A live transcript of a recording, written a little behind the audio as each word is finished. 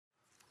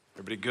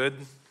Everybody good?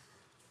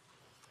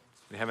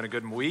 You having a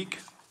good week?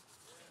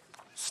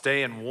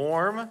 Staying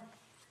warm?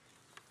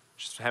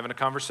 Just having a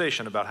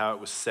conversation about how it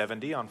was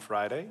 70 on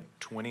Friday,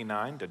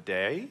 29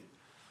 today.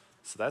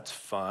 So that's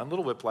fun.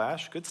 Little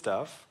whiplash, good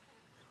stuff.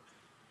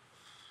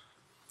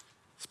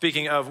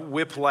 Speaking of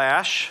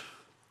whiplash,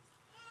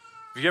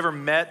 have you ever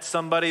met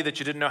somebody that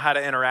you didn't know how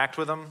to interact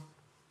with them?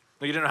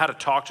 You didn't know how to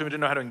talk to them, you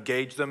didn't know how to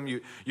engage them.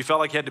 You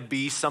felt like you had to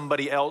be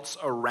somebody else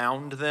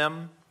around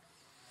them.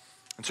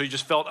 And so you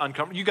just felt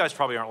uncomfortable. You guys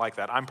probably aren't like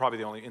that. I'm probably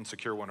the only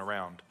insecure one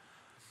around.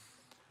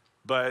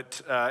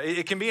 But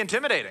it can be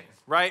intimidating,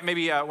 right?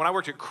 Maybe when I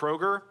worked at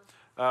Kroger,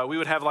 we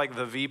would have like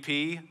the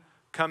VP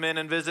come in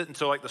and visit. And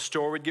so like the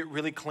store would get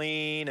really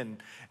clean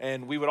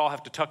and we would all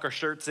have to tuck our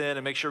shirts in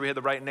and make sure we had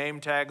the right name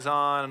tags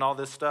on and all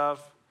this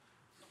stuff.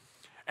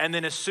 And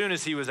then as soon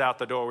as he was out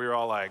the door, we were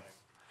all like,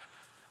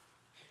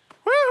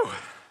 woo!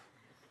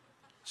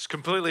 It's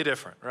completely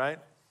different, right?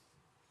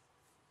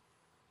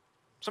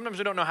 Sometimes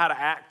we don't know how to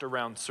act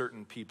around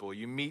certain people.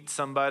 You meet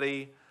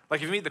somebody,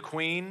 like if you meet the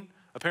Queen,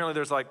 apparently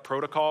there's like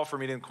protocol for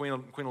meeting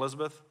Queen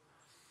Elizabeth.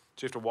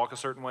 So you have to walk a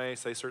certain way,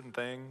 say certain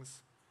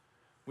things.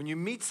 When you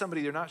meet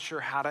somebody, you're not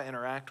sure how to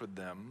interact with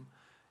them,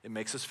 it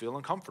makes us feel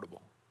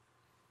uncomfortable.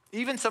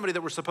 Even somebody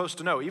that we're supposed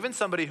to know, even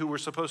somebody who we're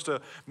supposed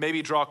to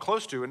maybe draw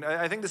close to. And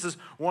I think this is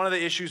one of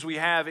the issues we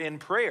have in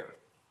prayer.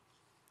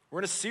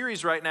 We're in a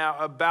series right now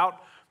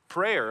about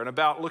prayer and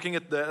about looking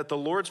at the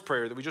Lord's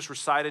Prayer that we just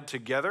recited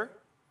together.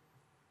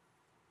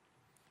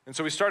 And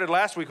so we started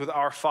last week with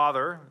Our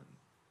Father.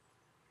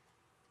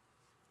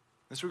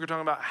 This week we're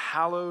talking about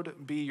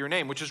hallowed be your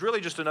name, which is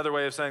really just another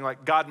way of saying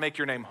like, God, make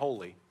your name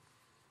holy.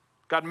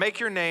 God, make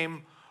your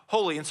name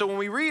holy. And so when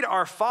we read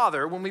Our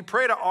Father, when we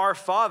pray to Our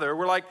Father,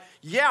 we're like,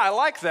 yeah, I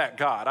like that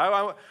God.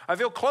 I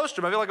feel close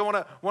to him. I feel like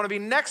I want to be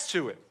next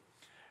to him.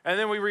 And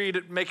then we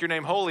read make your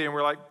name holy and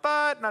we're like,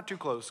 but not too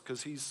close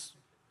because he's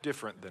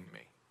different than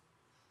me.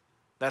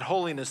 That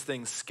holiness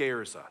thing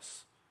scares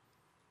us.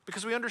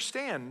 Because we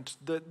understand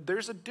that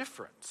there's a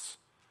difference.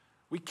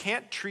 We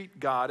can't treat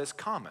God as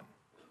common.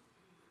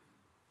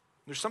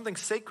 There's something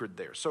sacred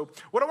there. So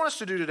what I want us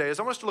to do today is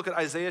I want us to look at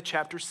Isaiah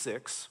chapter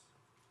 6.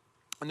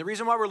 And the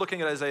reason why we're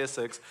looking at Isaiah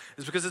 6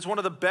 is because it's one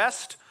of the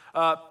best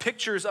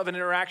pictures of an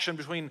interaction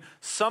between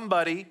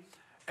somebody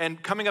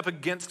and coming up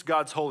against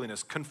God's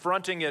holiness,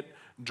 confronting it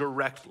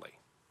directly.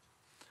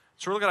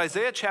 So we're looking at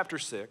Isaiah chapter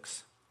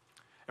 6.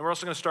 And we're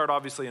also going to start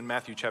obviously in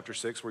Matthew chapter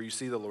 6 where you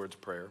see the Lord's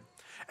Prayer.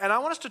 And I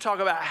want us to talk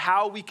about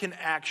how we can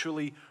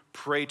actually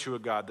pray to a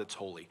God that's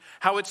holy.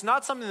 How it's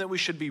not something that we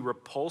should be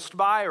repulsed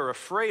by or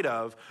afraid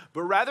of,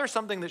 but rather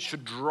something that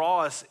should draw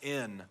us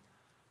in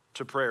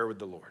to prayer with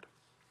the Lord.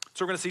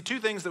 So we're going to see two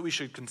things that we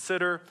should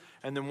consider,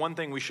 and then one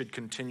thing we should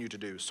continue to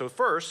do. So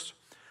first,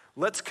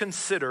 let's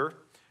consider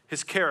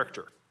his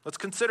character. Let's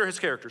consider his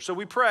character. So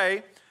we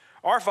pray,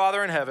 Our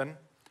Father in heaven,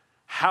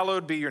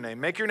 hallowed be your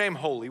name. Make your name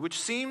holy, which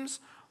seems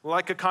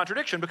like a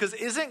contradiction because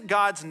isn't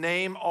God's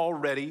name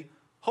already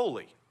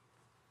holy?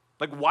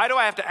 Like, why do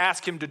I have to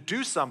ask him to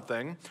do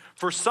something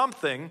for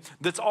something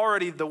that's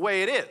already the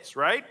way it is,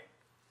 right?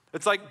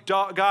 It's like,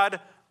 God,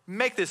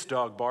 make this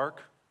dog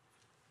bark.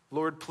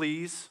 Lord,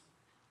 please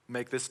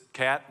make this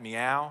cat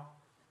meow.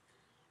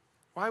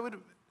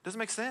 Doesn't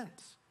make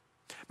sense.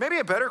 Maybe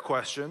a better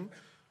question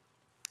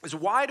is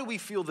why do we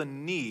feel the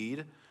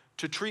need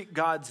to treat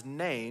God's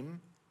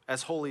name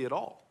as holy at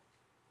all?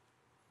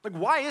 Like,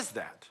 why is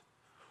that?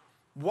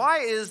 Why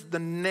is the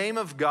name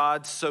of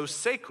God so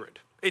sacred?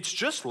 It's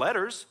just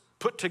letters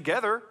put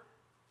together.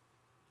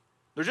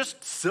 They're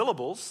just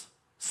syllables,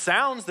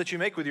 sounds that you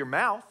make with your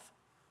mouth.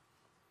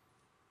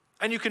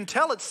 And you can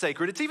tell it's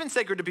sacred. It's even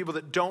sacred to people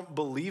that don't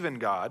believe in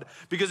God.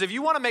 Because if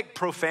you want to make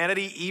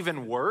profanity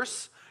even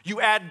worse,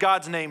 you add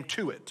God's name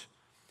to it.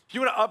 If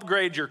you want to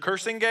upgrade your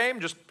cursing game,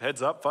 just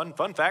heads up, fun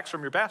facts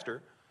from your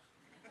pastor.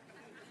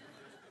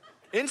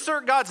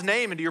 Insert God's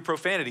name into your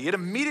profanity. It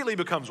immediately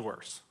becomes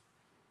worse.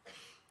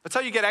 That's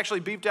how you get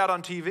actually beeped out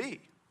on TV.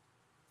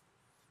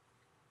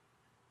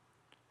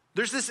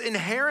 There's this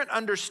inherent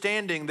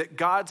understanding that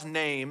God's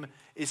name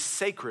is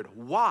sacred.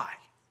 Why?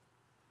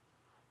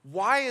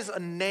 Why is a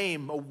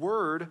name, a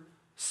word,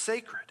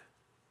 sacred?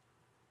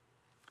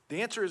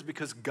 The answer is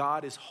because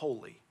God is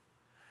holy.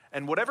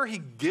 And whatever he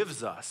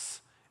gives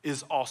us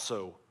is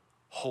also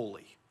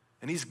holy.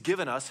 And he's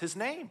given us his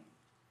name.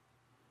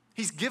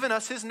 He's given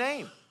us his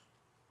name.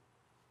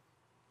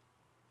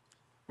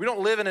 We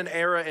don't live in an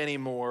era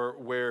anymore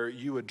where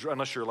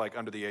unless you're like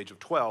under the age of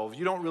 12,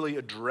 you don't really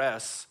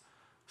address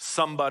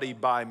somebody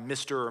by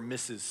Mr. or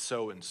Mrs.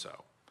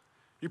 so-and-so.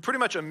 You pretty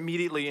much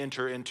immediately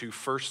enter into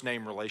first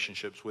name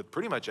relationships with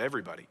pretty much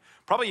everybody.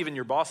 Probably even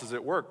your bosses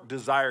at work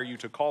desire you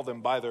to call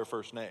them by their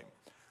first name.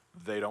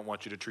 They don't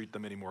want you to treat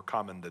them any more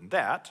common than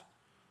that.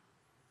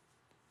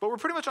 But we're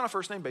pretty much on a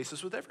first name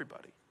basis with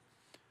everybody.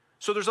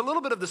 So there's a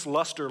little bit of this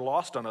luster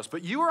lost on us,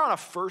 but you are on a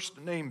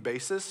first name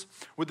basis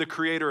with the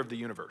creator of the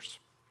universe.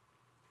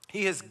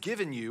 He has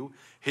given you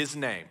his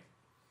name.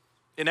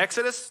 In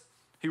Exodus,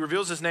 he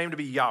reveals his name to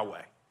be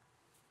Yahweh.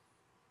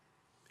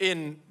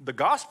 In the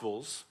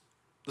Gospels,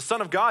 The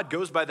Son of God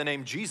goes by the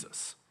name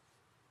Jesus.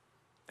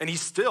 And he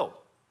still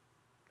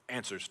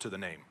answers to the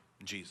name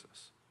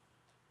Jesus.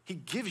 He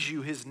gives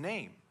you his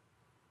name.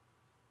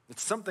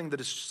 It's something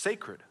that is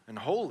sacred and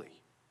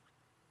holy.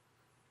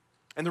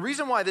 And the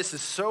reason why this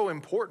is so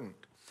important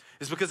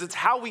is because it's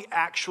how we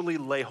actually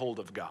lay hold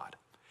of God.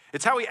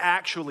 It's how we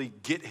actually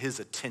get his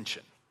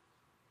attention.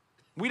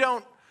 We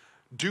don't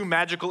do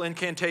magical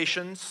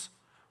incantations.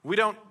 We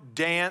don't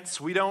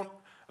dance. We don't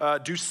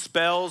do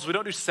spells. We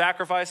don't do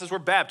sacrifices. We're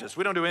Baptists.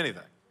 We don't do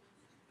anything.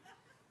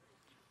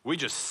 We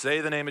just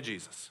say the name of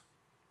Jesus.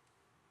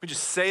 We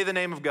just say the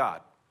name of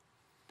God.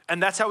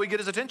 And that's how we get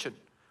his attention.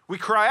 We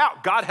cry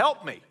out, God,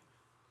 help me.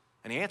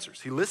 And he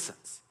answers. He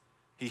listens.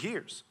 He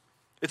hears.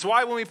 It's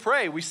why when we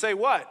pray, we say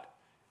what?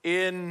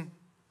 In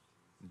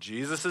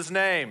Jesus'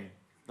 name.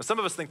 Now, some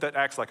of us think that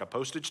acts like a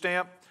postage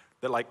stamp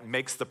that like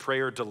makes the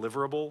prayer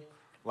deliverable.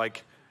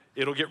 Like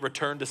it'll get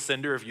returned to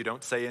sender if you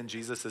don't say in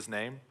Jesus'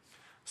 name.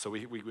 So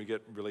we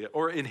get really,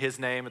 or in his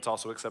name, it's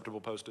also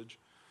acceptable postage.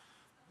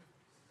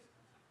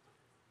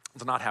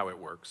 It's not how it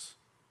works.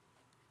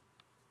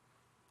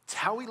 It's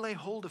how we lay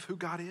hold of who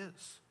God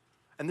is.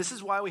 And this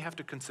is why we have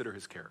to consider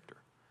his character.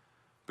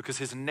 Because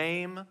his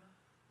name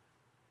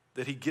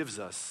that he gives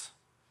us,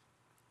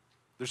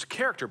 there's a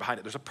character behind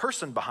it. There's a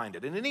person behind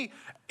it. And any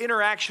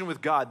interaction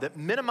with God that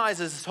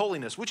minimizes his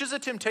holiness, which is a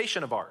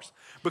temptation of ours,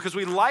 because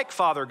we like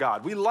Father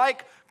God. We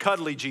like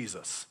cuddly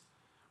Jesus.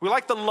 We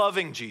like the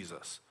loving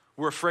Jesus.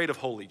 We're afraid of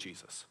holy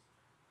Jesus.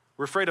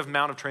 We're afraid of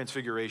Mount of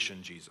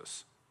Transfiguration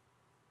Jesus.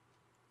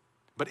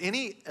 But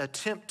any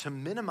attempt to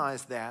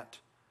minimize that,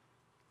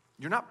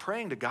 you're not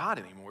praying to God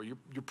anymore.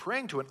 You're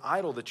praying to an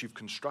idol that you've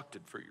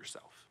constructed for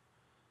yourself.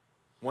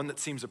 One that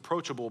seems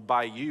approachable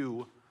by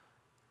you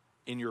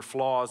in your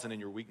flaws and in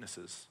your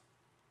weaknesses.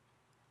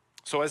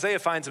 So Isaiah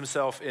finds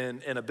himself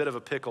in a bit of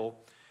a pickle,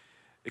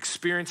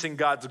 experiencing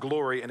God's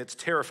glory, and it's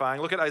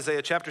terrifying. Look at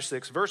Isaiah chapter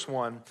 6, verse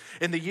 1.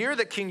 In the year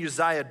that King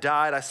Uzziah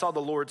died, I saw the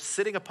Lord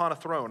sitting upon a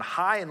throne,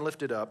 high and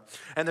lifted up,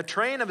 and the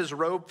train of his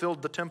robe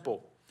filled the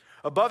temple.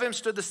 Above him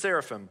stood the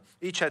seraphim.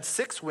 Each had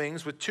 6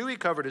 wings. With 2 he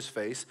covered his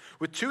face,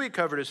 with 2 he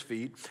covered his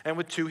feet, and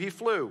with 2 he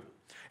flew.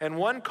 And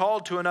one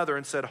called to another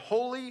and said,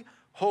 Holy,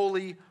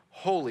 holy,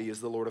 holy is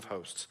the Lord of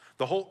hosts.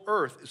 The whole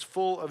earth is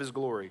full of his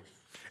glory.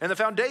 And the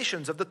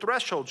foundations of the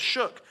threshold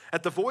shook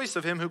at the voice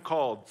of him who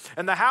called,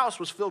 and the house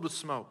was filled with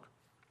smoke.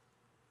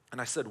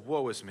 And I said,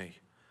 Woe is me,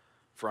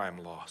 for I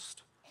am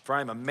lost. For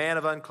I am a man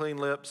of unclean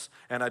lips,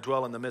 and I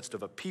dwell in the midst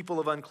of a people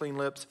of unclean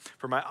lips.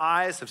 For my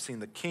eyes have seen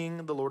the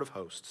King, the Lord of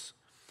hosts.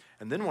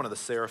 And then one of the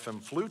seraphim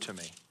flew to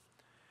me,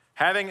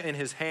 having in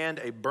his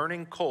hand a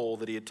burning coal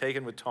that he had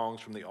taken with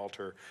tongs from the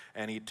altar.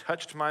 And he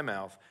touched my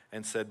mouth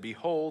and said,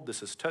 Behold,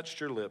 this has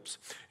touched your lips.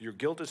 Your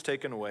guilt is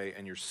taken away,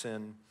 and your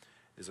sin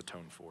is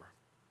atoned for.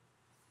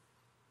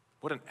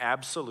 What an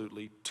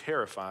absolutely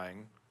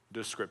terrifying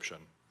description.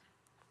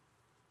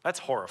 That's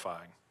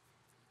horrifying.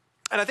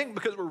 And I think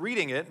because we're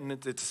reading it, and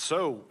it's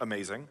so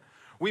amazing,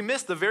 we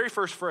miss the very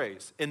first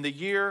phrase, in the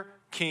year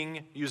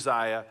King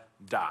Uzziah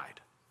died.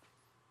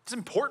 It's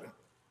important.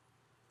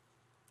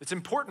 It's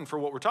important for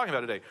what we're talking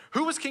about today.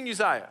 Who was King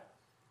Uzziah?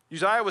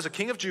 Uzziah was a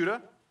king of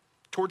Judah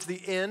towards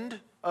the end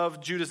of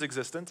Judah's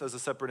existence as a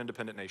separate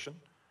independent nation.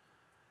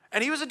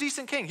 And he was a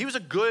decent king. He was a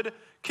good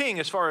king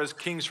as far as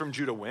kings from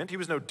Judah went. He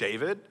was no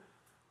David,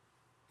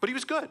 but he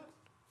was good.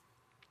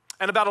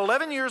 And about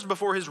 11 years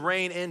before his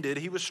reign ended,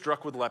 he was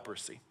struck with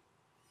leprosy.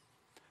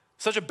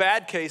 Such a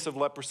bad case of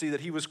leprosy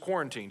that he was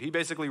quarantined. He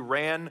basically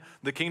ran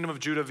the kingdom of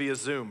Judah via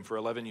Zoom for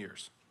 11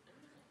 years.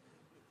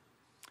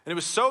 And it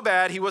was so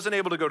bad, he wasn't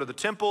able to go to the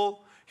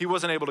temple. He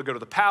wasn't able to go to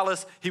the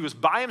palace. He was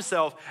by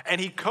himself,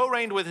 and he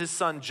co-reigned with his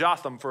son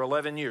Jotham for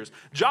 11 years.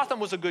 Jotham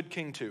was a good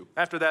king too.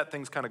 After that,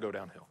 things kind of go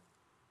downhill.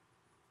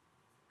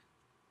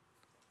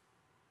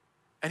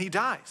 And he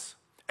dies.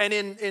 And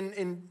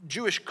in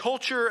Jewish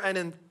culture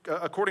and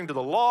according to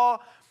the law,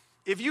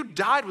 if you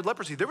died with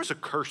leprosy, there was a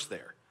curse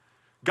there.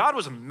 God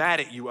was mad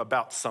at you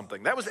about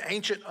something. That was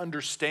ancient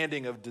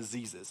understanding of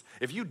diseases.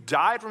 If you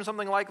died from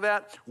something like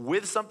that,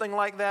 with something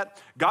like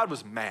that, God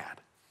was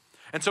mad.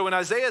 And so in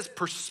Isaiah's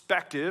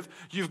perspective,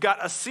 you've got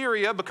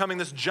Assyria becoming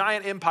this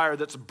giant empire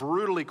that's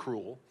brutally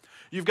cruel.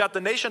 You've got the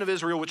nation of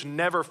Israel, which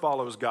never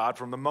follows God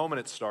from the moment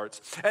it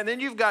starts. And then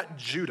you've got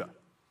Judah,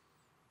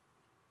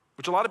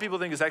 which a lot of people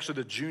think is actually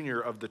the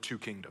junior of the 2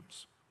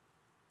 kingdoms.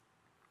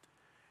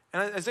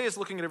 And Isaiah's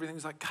looking at everything.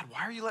 He's like, God,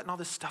 why are you letting all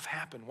this stuff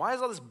happen? Why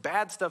is all this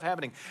bad stuff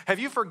happening? Have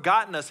you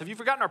forgotten us? Have you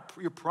forgotten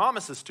your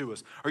promises to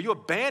us? Are you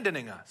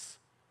abandoning us?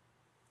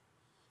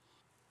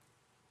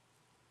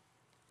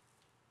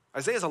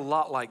 Isaiah's a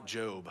lot like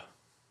Job.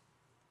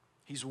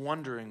 He's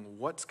wondering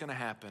what's going to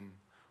happen.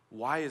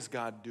 Why is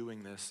God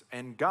doing this?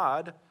 And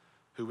God,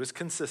 who is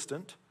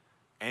consistent,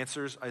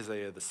 answers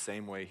Isaiah the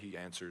same way he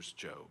answers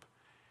Job.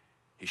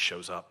 He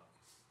shows up.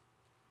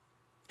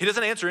 He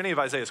doesn't answer any of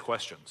Isaiah's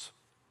questions.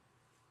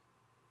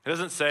 He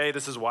doesn't say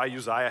this is why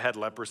Uzziah had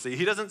leprosy.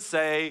 He doesn't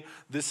say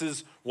this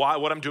is why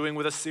what I'm doing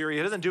with Assyria.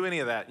 He doesn't do any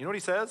of that. You know what he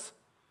says?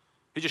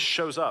 He just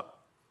shows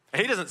up.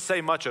 And he doesn't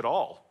say much at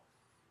all.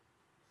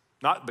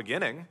 not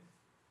beginning.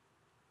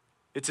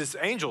 It's his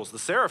angels, the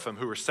seraphim,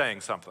 who are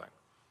saying something.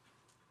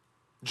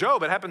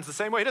 Job, it happens the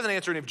same way. He doesn't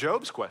answer any of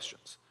Job's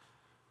questions.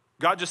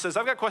 God just says,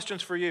 I've got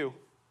questions for you.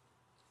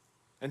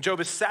 And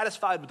Job is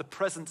satisfied with the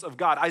presence of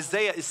God.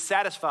 Isaiah is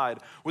satisfied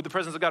with the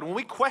presence of God. When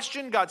we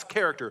question God's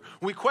character,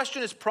 when we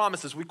question his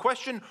promises, we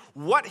question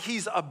what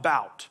he's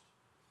about,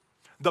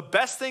 the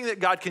best thing that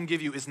God can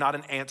give you is not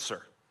an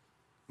answer.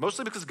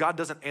 Mostly because God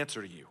doesn't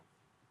answer to you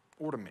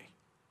or to me.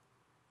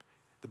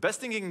 The best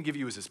thing he can give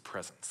you is his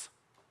presence.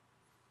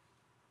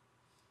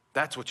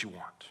 That's what you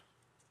want.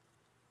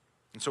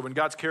 And so when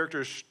God's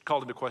character is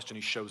called into question,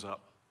 he shows up.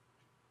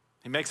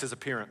 He makes his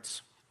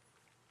appearance.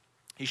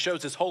 He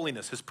shows his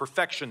holiness, his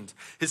perfection,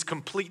 his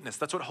completeness.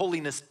 That's what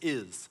holiness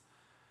is.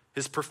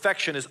 His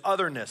perfection, his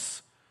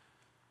otherness.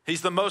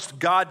 He's the most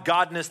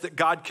godness that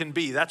God can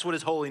be. That's what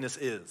his holiness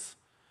is.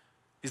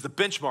 He's the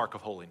benchmark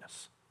of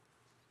holiness.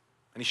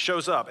 And he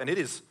shows up, and it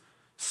is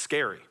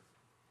scary.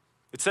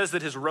 It says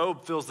that his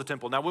robe fills the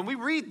temple. Now, when we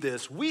read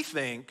this, we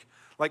think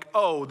like,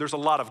 oh, there's a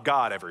lot of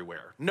God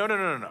everywhere. No.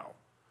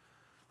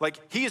 Like,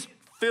 he has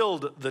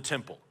filled the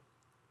temple.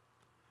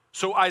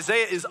 So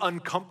Isaiah is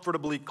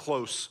uncomfortably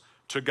close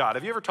to God.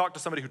 Have you ever talked to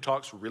somebody who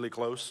talks really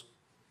close?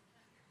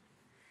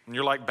 And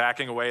you're like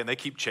backing away and they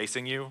keep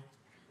chasing you?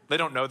 They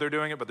don't know they're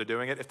doing it, but they're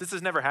doing it. If this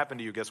has never happened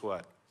to you, guess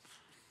what?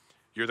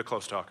 You're the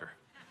close talker.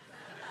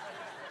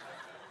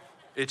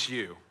 It's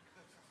you.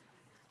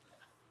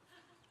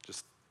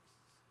 Just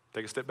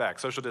take a step back.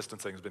 Social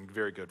distancing has been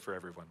very good for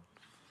everyone.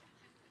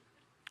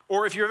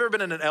 Or if you've ever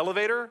been in an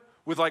elevator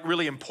with like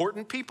really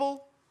important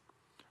people,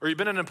 or you've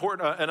been in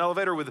an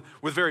elevator with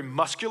very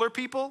muscular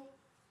people,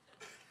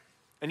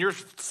 and you're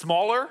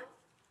smaller,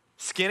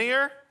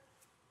 skinnier, and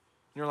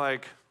you're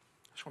like,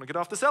 I just want to get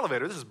off this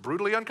elevator. This is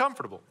brutally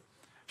uncomfortable.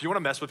 If you want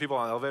to mess with people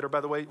on the elevator,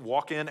 by the way,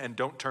 walk in and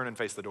don't turn and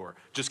face the door.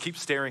 Just keep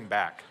staring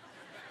back.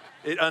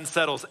 It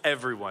unsettles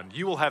everyone.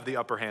 You will have the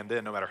upper hand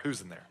then, no matter who's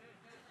in there.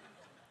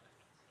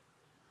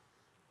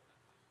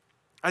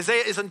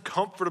 Isaiah is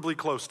uncomfortably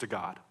close to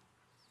God.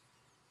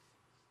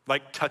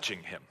 Like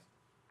touching him,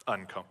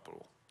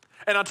 uncomfortable.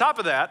 And on top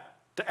of that,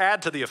 to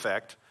add to the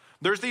effect,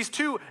 there's these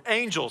two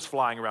angels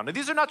flying around. And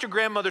these are not your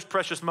grandmother's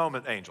precious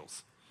moment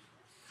angels.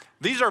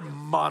 These are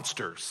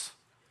monsters.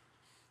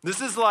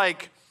 This is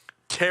like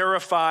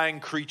terrifying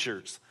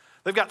creatures.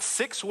 They've got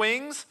 6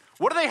 wings.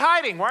 What are they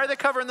hiding? Why are they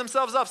covering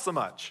themselves up so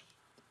much?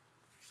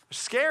 They're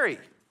scary.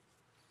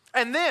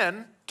 And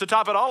then, to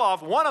top it all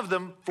off, one of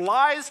them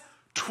flies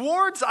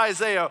towards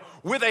Isaiah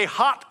with a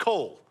hot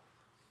coal.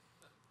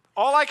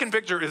 All I can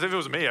picture is if it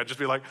was me, I'd just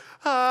be like,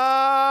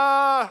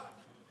 ah.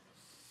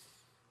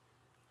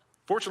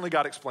 Fortunately,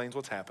 God explains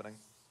what's happening.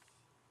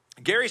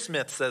 Gary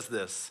Smith says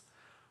this: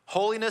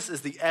 holiness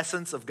is the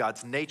essence of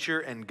God's nature,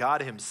 and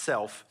God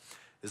himself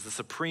is the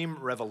supreme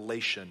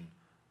revelation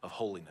of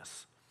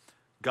holiness.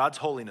 God's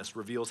holiness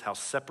reveals how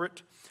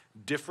separate,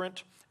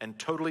 different, and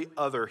totally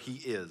other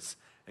he is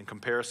in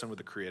comparison with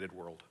the created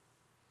world.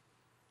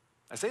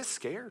 Isaiah's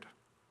scared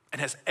and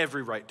has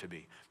every right to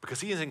be,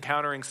 because he is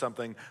encountering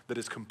something that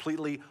is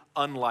completely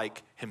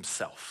unlike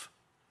himself.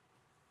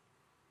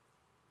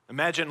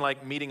 Imagine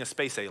like meeting a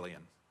space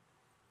alien.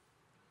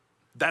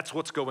 That's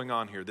what's going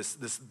on here. This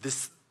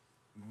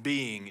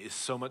being is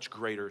so much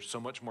greater,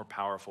 so much more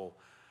powerful,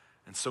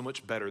 and so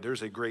much better.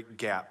 There's a great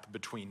gap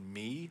between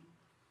me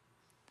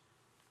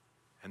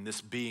and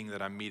this being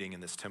that I'm meeting in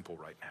this temple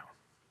right now.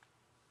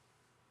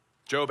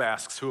 Job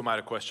asks, who am I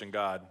to question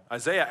God?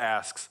 Isaiah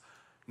asks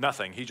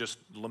nothing. He just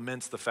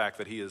laments the fact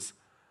that he is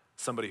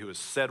somebody who has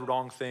said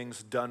wrong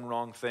things, done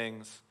wrong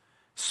things,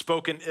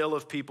 spoken ill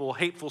of people,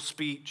 hateful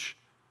speech,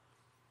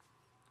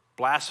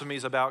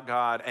 blasphemies about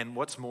God, and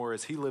what's more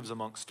is he lives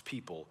amongst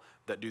people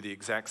that do the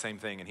exact same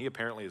thing, and he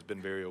apparently has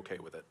been very okay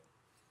with it.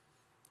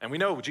 And we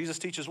know Jesus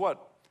teaches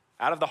what?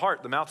 Out of the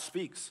heart, the mouth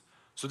speaks.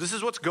 So this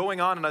is what's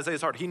going on in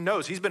Isaiah's heart. He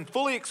knows he's been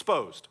fully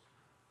exposed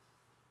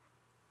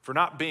for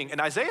not being, and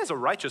Isaiah is a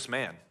righteous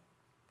man.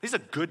 He's a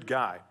good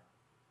guy.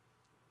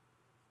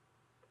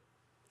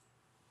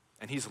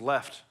 And he's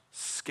left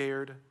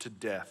scared to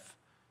death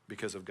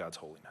because of God's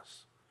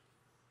holiness.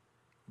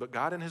 But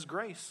God in his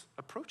grace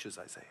approaches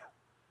Isaiah.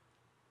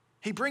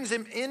 He brings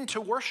him into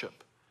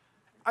worship.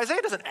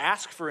 Isaiah doesn't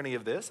ask for any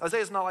of this.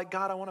 Isaiah's not like,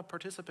 God, I want to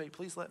participate.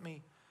 Please let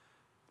me.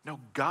 No,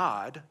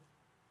 God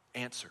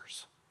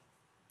answers.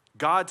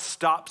 God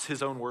stops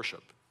his own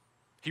worship.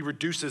 He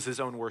reduces his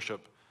own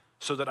worship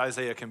so that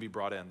Isaiah can be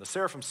brought in. The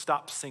seraphim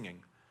stop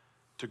singing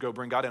to go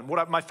bring God in.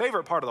 My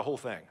favorite part of the whole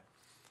thing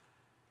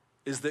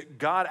is that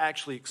God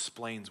actually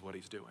explains what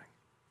he's doing.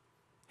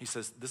 He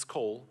says, this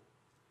coal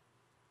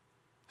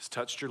has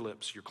touched your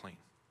lips, you're clean.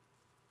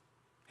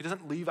 He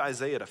doesn't leave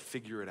Isaiah to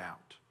figure it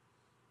out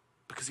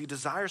because he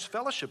desires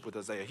fellowship with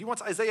Isaiah. He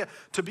wants Isaiah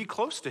to be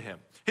close to him.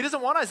 He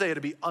doesn't want Isaiah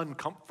to be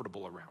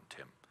uncomfortable around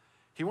him.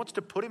 He wants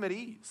to put him at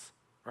ease,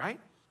 right?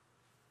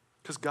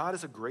 Because God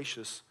is a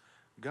gracious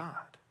God.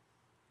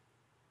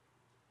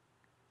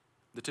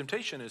 The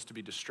temptation is to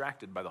be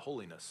distracted by the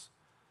holiness.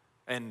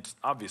 And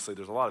obviously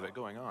there's a lot of it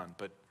going on,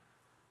 but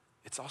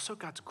it's also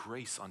God's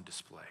grace on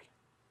display.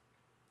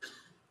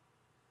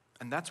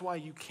 And that's why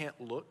you can't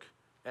look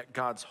at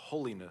God's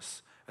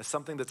holiness as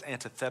something that's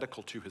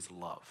antithetical to his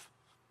love.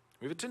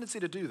 We have a tendency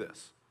to do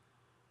this.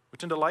 We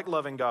tend to like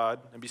loving God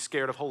and be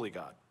scared of holy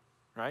God,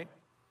 right?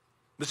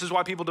 This is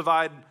why people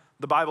divide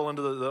the Bible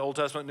into the Old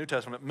Testament and New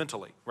Testament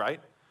mentally, right?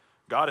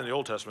 God in the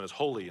Old Testament is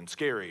holy and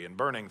scary and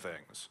burning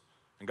things.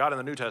 And God in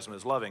the New Testament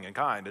is loving and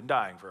kind and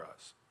dying for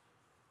us.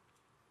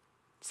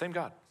 Same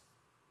God.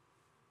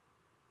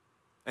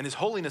 And his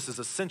holiness is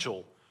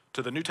essential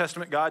to the New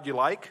Testament God you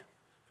like.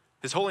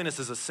 His holiness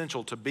is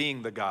essential to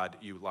being the God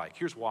you like.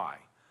 Here's why.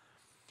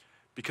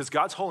 Because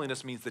God's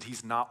holiness means that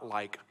he's not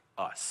like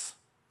us.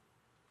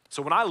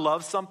 So when I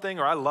love something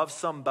or I love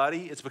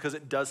somebody, it's because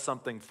it does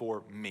something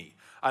for me.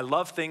 I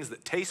love things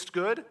that taste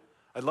good.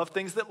 I love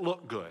things that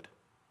look good.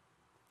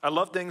 I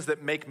love things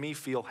that make me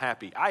feel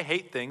happy. I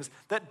hate things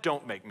that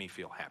don't make me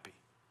feel happy.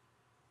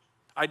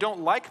 I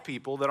don't like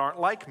people that aren't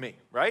like me,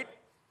 right?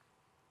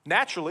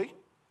 Naturally,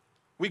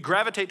 we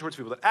gravitate towards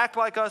people that act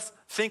like us,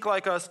 think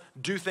like us,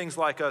 do things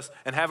like us,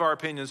 and have our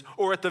opinions,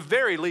 or at the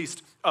very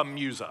least,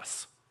 amuse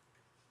us.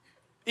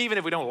 Even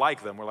if we don't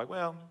like them, we're like,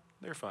 well,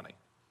 they're funny.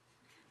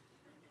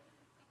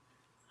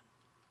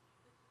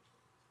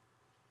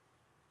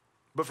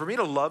 But for me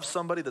to love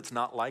somebody that's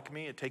not like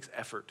me, it takes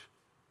effort.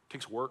 It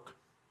takes work.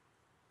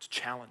 It's a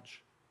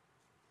challenge.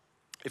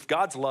 If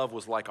God's love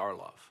was like our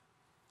love,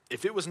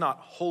 if it was not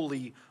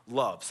holy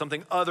love,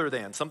 something other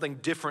than, something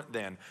different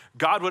than,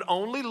 God would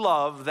only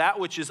love that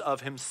which is of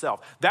himself,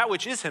 that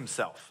which is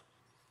himself.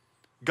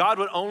 God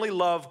would only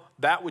love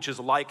that which is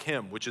like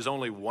him, which is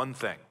only one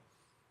thing,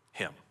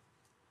 him.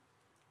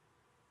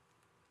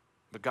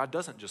 But God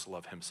doesn't just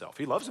love himself.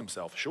 He loves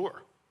himself,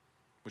 sure,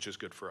 which is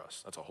good for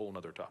us. That's a whole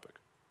other topic.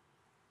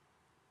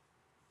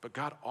 But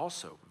God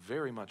also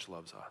very much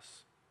loves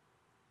us.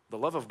 The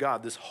love of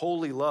God, this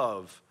holy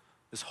love,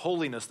 this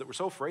holiness that we're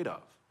so afraid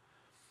of,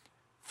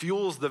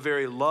 fuels the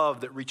very love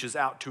that reaches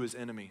out to his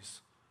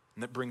enemies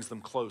and that brings them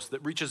close,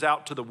 that reaches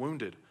out to the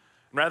wounded.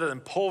 And rather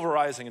than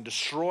pulverizing and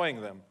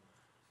destroying them,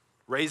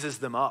 raises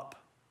them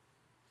up,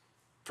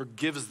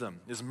 forgives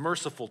them, is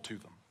merciful to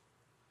them.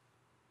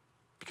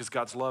 Because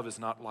God's love is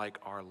not like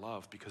our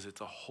love, because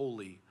it's a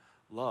holy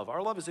love.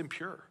 Our love is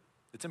impure.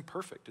 It's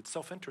imperfect. It's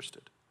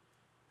self-interested.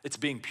 It's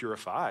being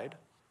purified.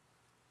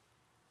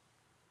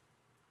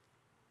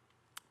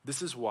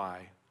 This is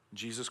why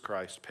Jesus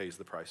Christ pays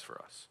the price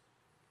for us.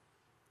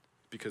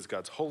 Because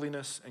God's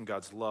holiness and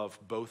God's love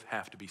both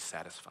have to be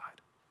satisfied.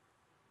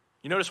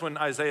 You notice when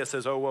Isaiah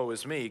says, oh, woe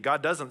is me,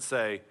 God doesn't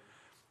say,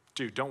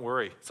 dude, don't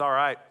worry, it's all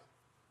right.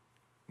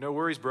 No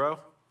worries, bro.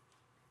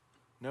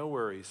 No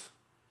worries.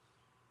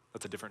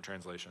 That's a different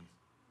translation.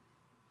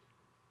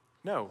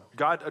 No,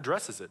 God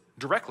addresses it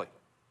directly.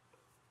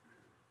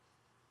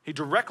 He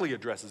directly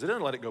addresses it. He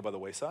doesn't let it go by the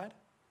wayside.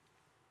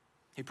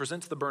 He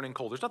presents the burning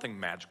coal. There's nothing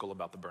magical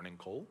about the burning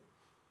coal.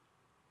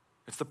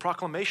 It's the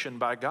proclamation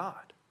by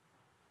God.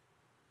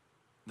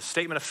 The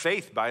statement of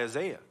faith by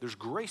Isaiah. There's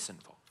grace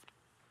involved.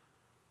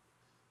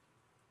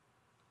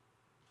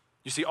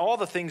 You see, all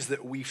the things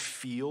that we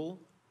feel,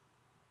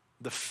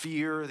 the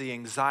fear, the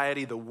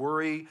anxiety, the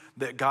worry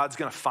that God's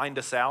going to find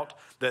us out,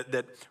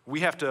 that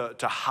we have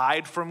to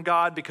hide from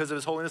God because of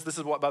his holiness. This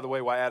is what, by the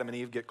way, why Adam and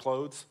Eve get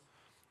clothes.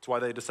 It's why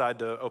they decide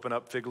to open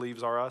up fig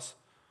leaves are us.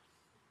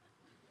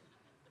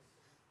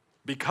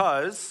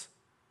 Because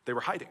they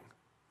were hiding.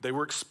 They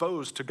were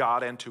exposed to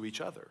God and to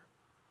each other.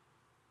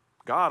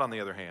 God, on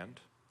the other hand,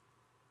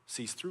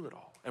 sees through it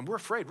all. And we're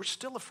afraid. We're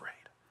still afraid.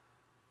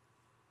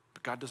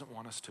 But God doesn't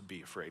want us to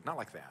be afraid. Not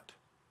like that.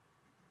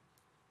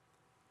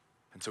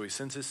 And so he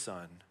sends his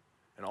son,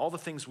 and all the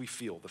things we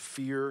feel, the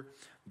fear,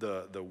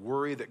 the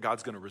worry that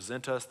God's going to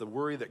resent us, the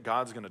worry that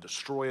God's going to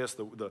destroy us,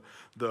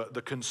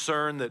 the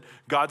concern that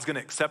God's going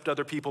to accept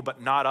other people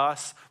but not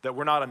us, that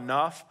we're not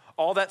enough,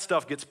 all that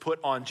stuff gets put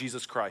on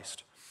Jesus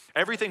Christ.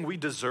 Everything we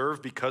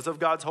deserve because of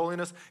God's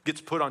holiness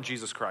gets put on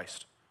Jesus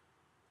Christ.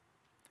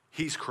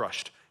 He's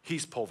crushed.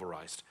 He's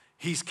pulverized.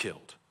 He's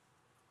killed.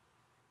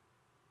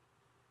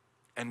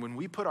 And when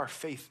we put our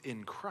faith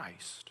in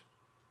Christ,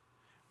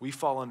 we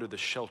fall under the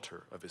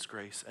shelter of his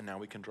grace, and now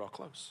we can draw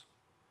close.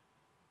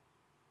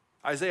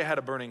 Isaiah had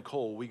a burning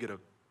coal. We get a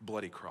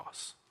bloody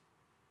cross.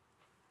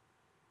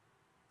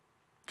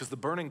 Because the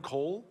burning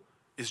coal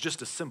is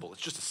just a symbol.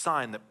 It's just a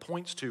sign that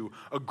points to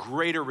a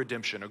greater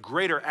redemption, a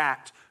greater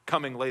act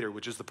coming later,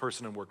 which is the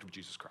person and work of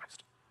Jesus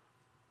Christ.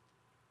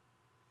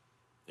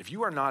 If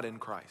you are not in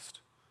Christ,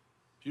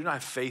 if you do not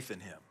have faith in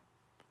him,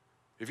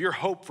 if your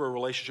hope for a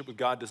relationship with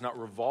God does not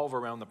revolve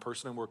around the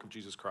person and work of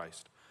Jesus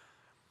Christ,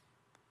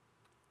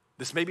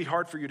 this may be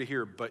hard for you to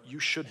hear, but you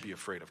should be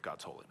afraid of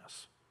God's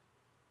holiness.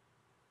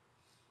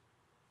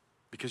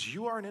 Because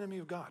you are an enemy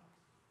of God.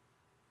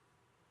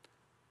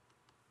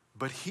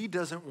 But he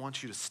doesn't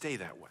want you to stay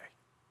that way.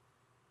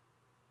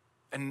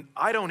 And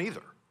I don't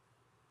either.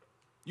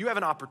 You have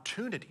an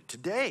opportunity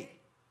today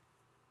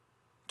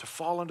to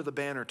fall under the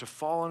banner, to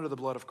fall under the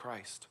blood of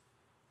Christ.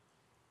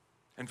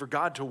 And for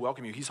God to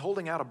welcome you. He's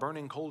holding out a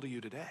burning coal to you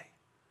today.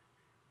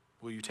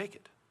 Will you take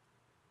it?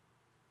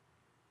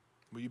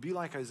 Will you be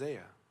like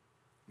Isaiah?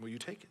 Will you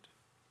take it?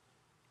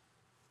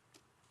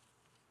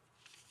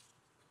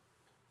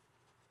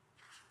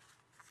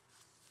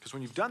 Because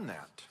when you've done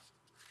that,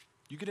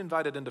 you get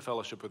invited into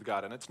fellowship with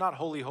God. And it's not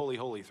holy, holy,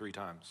 holy 3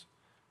 times.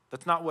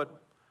 That's not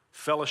what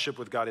fellowship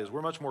with God is.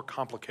 We're much more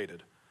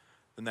complicated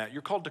than that.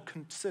 You're called to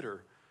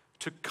consider,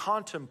 to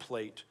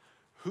contemplate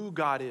who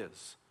God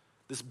is.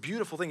 This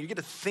beautiful thing. You get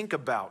to think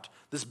about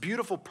this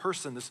beautiful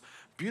person, this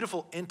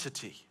beautiful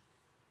entity.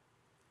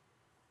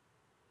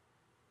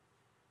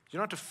 You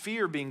don't have to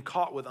fear being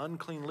caught with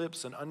unclean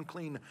lips and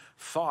unclean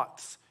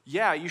thoughts.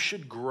 Yeah, you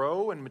should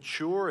grow and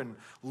mature and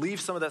leave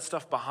some of that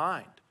stuff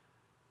behind.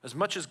 As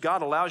much as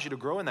God allows you to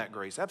grow in that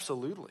grace,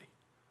 absolutely.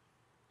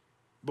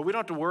 But we don't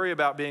have to worry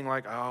about being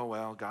like, oh,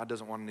 well, God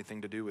doesn't want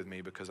anything to do with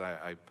me because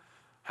I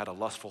had a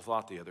lustful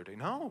thought the other day.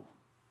 No.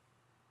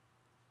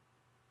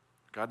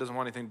 God doesn't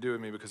want anything to do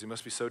with me because he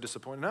must be so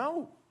disappointed.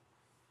 No.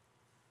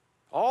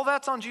 All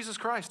that's on Jesus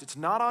Christ. It's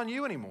not on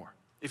you anymore.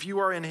 If you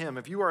are in him,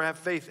 if you have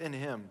faith in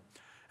him.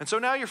 And so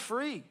now you're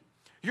free.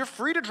 You're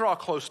free to draw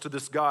close to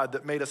this God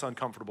that made us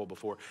uncomfortable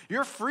before.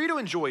 You're free to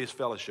enjoy his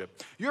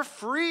fellowship. You're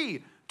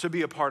free to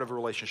be a part of a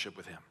relationship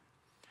with him.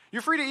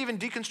 You're free to even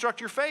deconstruct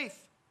your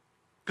faith.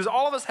 Because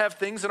all of us have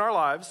things in our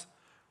lives,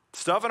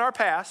 stuff in our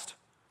past,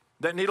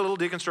 that need a little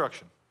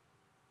deconstruction.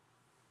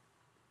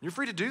 You're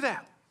free to do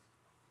that.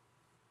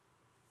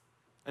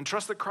 And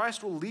trust that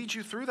Christ will lead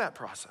you through that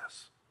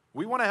process.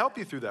 We want to help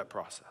you through that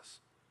process.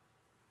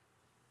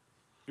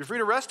 You're free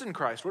to rest in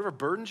Christ. Whatever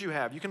burdens you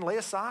have, you can lay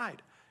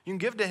aside. You can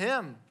give to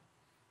him.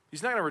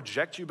 He's not going to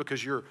reject you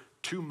because you're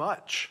too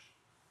much.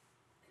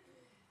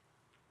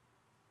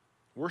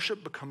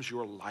 Worship becomes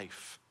your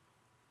life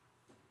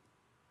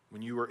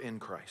when you are in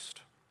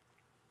Christ.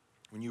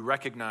 When you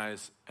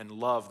recognize and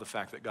love the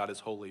fact that God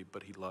is holy,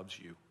 but he loves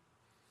you.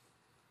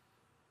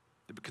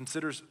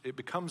 It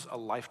becomes a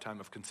lifetime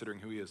of considering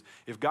who he is.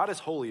 If God is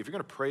holy, if you're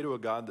going to pray to a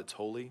God that's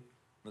holy,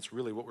 that's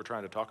really what we're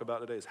trying to talk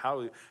about today, is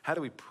how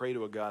do we pray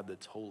to a God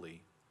that's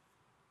holy?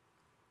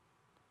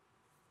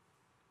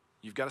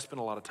 You've got to spend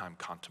a lot of time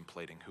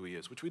contemplating who he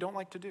is, which we don't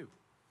like to do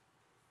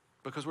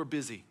because we're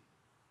busy.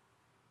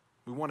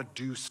 We want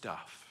to do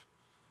stuff.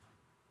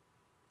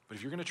 But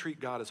if you're going to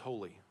treat God as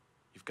holy,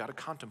 you've got to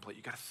contemplate.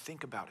 You've got to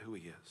think about who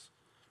he is.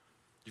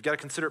 You've got to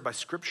consider it by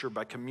scripture,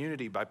 by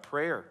community, by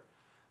prayer.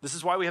 This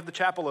is why we have the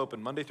chapel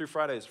open Monday through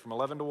Fridays from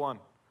 11 to 1.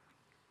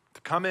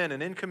 To come in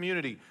and in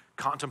community,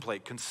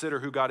 contemplate, consider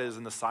who God is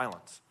in the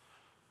silence.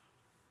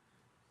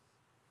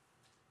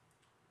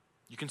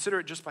 You consider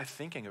it just by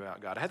thinking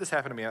about God. I had this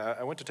happen to me.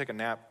 I went to take a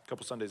nap a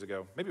couple Sundays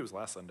ago. Maybe it was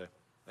last Sunday.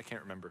 I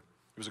can't remember.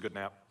 It was a good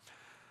nap.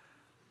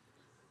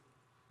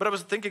 But I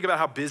was thinking about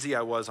how busy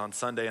I was on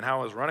Sunday and how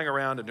I was running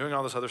around and doing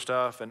all this other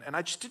stuff. And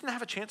I just didn't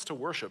have a chance to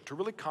worship, to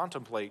really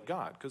contemplate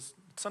God, because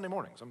it's Sunday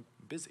mornings. I'm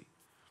busy.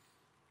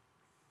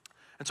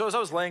 And so as I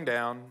was laying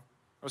down,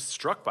 I was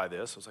struck by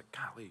this. I was like,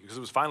 golly, because it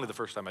was finally the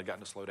first time I'd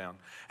gotten to slow down.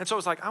 And so I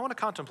was like, I want to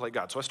contemplate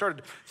God. So I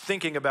started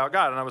thinking about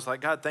God, and I was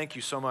like, God, thank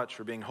you so much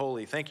for being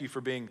holy. Thank you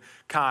for being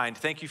kind.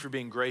 Thank you for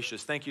being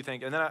gracious. Thank you.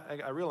 And then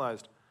I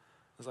realized,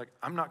 I was like,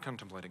 I'm not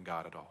contemplating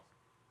God at all.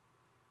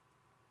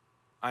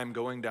 I'm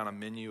going down a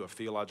menu of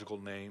theological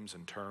names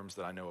and terms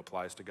that I know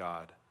applies to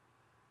God,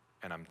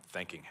 and I'm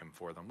thanking him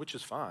for them, which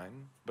is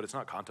fine, but it's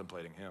not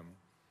contemplating him.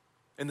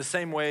 In the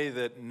same way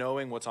that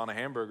knowing what's on a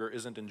hamburger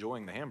isn't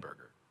enjoying the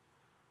hamburger.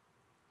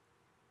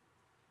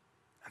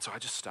 And so I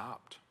just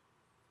stopped.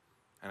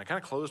 And I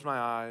kind of closed my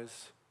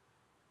eyes.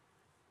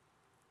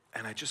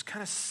 And I just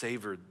kind of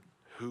savored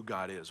who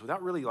God is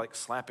without really like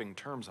slapping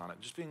terms on it.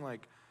 Just being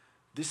like,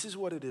 this is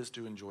what it is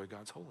to enjoy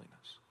God's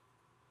holiness.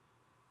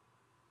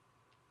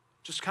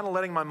 Just kind of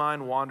letting my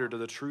mind wander to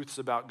the truths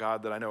about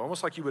God that I know.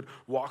 Almost like you would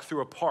walk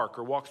through a park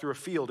or walk through a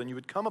field and you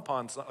would come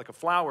upon like a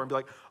flower and be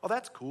like, oh,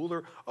 that's cool.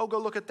 Or, oh, go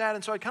look at that.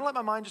 And so I kind of let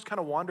my mind just kind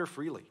of wander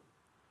freely.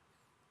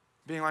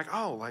 Being like,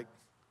 oh, like,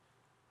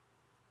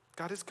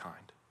 God is kind.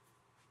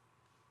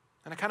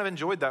 And I kind of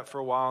enjoyed that for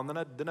a while. And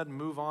then I'd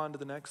move on to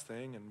the next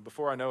thing. And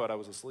before I know it, I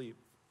was asleep.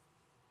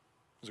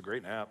 It was a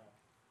great nap.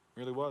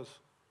 It really was.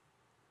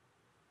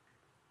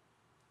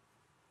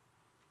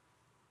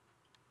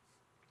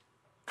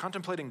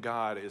 Contemplating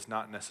God is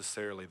not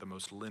necessarily the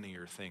most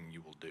linear thing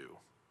you will do.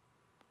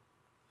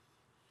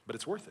 But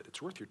it's worth it.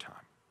 It's worth your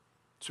time.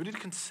 So we need to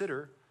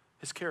consider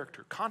his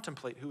character,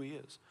 contemplate who he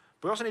is.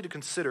 But we also need to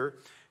consider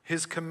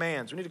his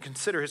commands. We need to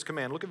consider his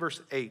command. Look at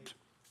verse 8.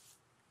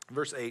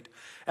 Verse 8.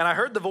 And I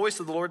heard the voice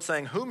of the Lord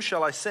saying, whom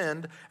shall I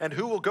send, and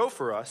who will go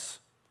for us?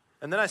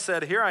 And then I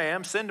said, here I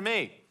am, send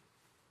me.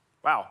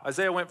 Wow,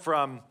 Isaiah went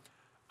from,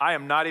 I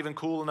am not even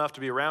cool enough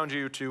to be around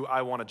you, to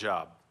I want a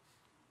job.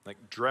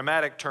 Like,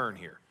 dramatic turn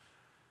here.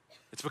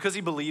 It's because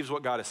he believes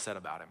what God has said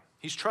about him.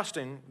 He's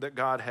trusting that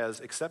God has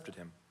accepted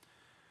him.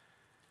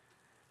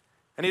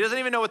 And he doesn't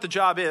even know what the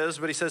job is,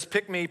 but he says,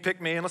 pick me,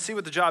 and let's see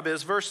what the job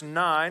is. Verse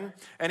 9,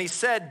 and he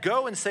said,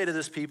 go and say to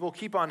this people,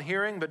 keep on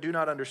hearing, but do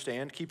not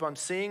understand. Keep on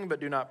seeing, but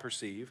do not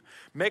perceive.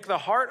 Make the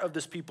heart of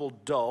this people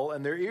dull,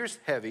 and their ears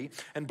heavy,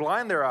 and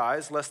blind their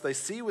eyes, lest they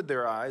see with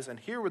their eyes, and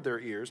hear with their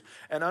ears,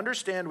 and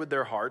understand with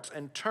their hearts,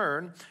 and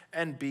turn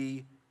and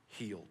be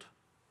healed.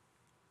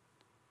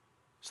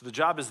 So the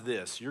job is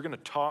this. You're going to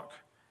talk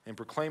and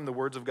proclaim the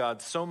words of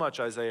God so much,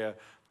 Isaiah,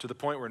 to the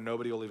point where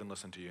nobody will even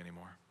listen to you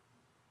anymore.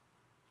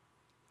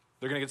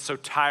 They're going to get so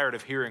tired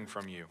of hearing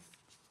from you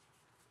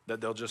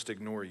that they'll just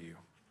ignore you.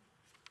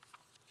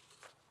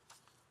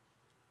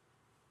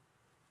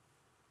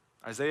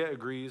 Isaiah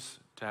agrees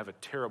to have a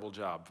terrible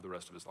job for the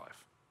rest of his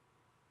life.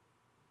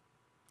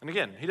 And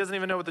again, he doesn't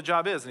even know what the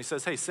job is, and he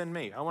says, hey, send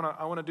me. I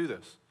want to do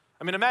this.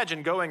 I mean,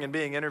 imagine going and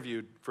being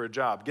interviewed for a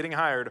job, getting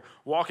hired,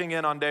 walking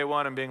in on day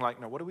one and being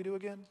like, no, what do we do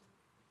again?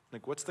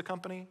 Like, what's the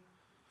company?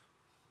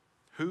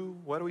 Who?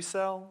 What do we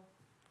sell?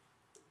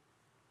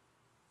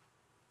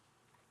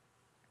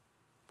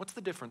 What's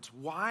the difference?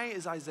 Why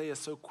is Isaiah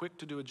so quick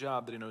to do a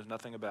job that he knows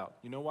nothing about?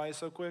 You know why he's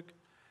so quick?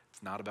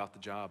 It's not about the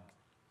job.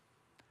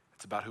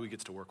 It's about who he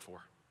gets to work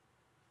for.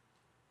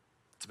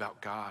 It's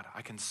about God.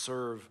 I can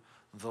serve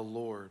the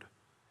Lord.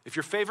 If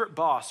your favorite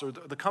boss or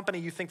the company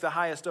you think the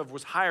highest of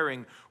was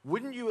hiring,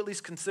 wouldn't you at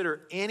least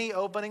consider any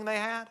opening they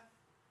had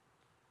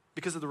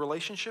because of the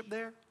relationship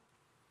there?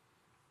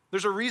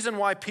 There's a reason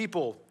why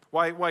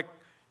why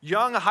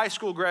young high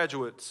school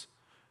graduates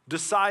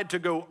decide to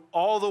go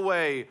all the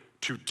way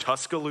to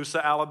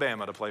Tuscaloosa,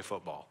 Alabama to play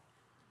football.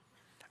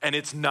 And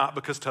it's not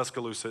because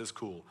Tuscaloosa is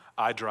cool.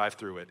 I drive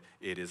through it.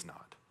 It is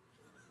not.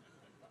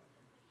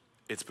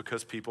 It's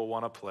because people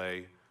want to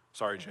play,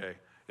 sorry, Jay,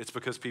 it's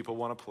because people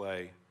want to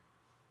play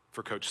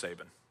for Coach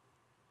Saban.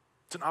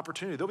 It's an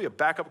opportunity. There'll be a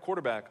backup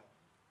quarterback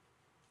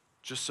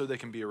just so they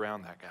can be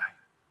around that guy.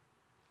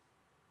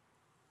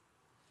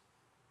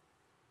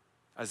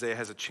 Isaiah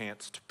has a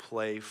chance to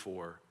play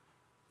for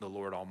the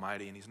Lord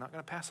Almighty, and he's not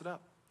going to pass it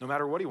up, no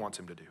matter what he wants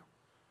him to do.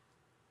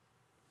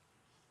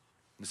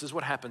 This is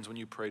what happens when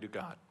you pray to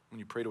God, when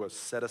you pray to a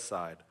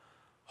set-aside,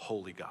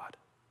 holy God.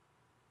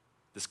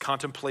 This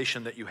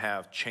contemplation that you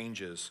have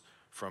changes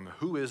from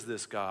who is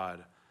this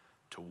God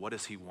to what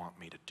does he want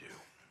me to do?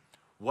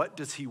 What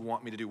does he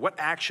want me to do? What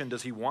action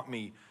does he want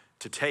me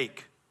to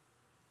take?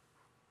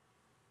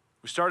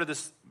 We started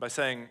this by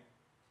saying,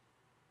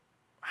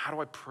 how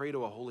do I pray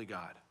to a holy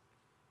God?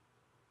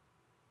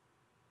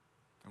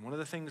 And one of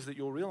the things that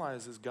you'll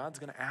realize is God's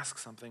going to ask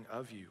something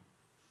of you.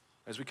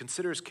 As we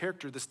consider his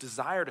character, this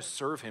desire to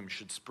serve him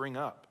should spring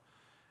up.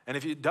 And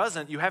if it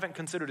doesn't, you haven't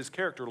considered his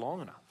character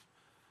long enough.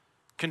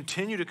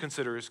 Continue to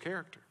consider his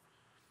character.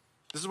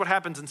 This is what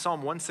happens in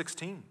Psalm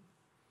 116.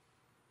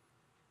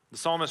 The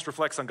psalmist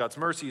reflects on God's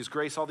mercy, his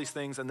grace, all these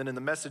things, and then in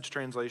the Message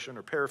translation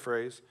or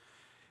paraphrase,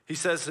 he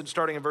says,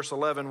 starting in verse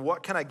 11,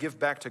 what can I give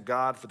back to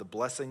God for the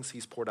blessings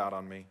he's poured out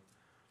on me?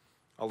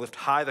 I'll lift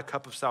high the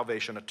cup of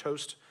salvation, a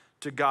toast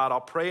to God.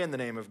 I'll pray in the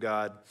name of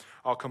God.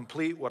 I'll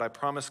complete what I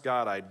promise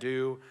God I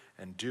do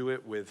and do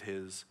it with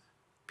his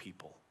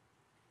people.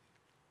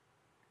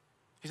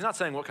 He's not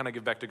saying, what can I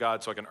give back to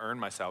God so I can earn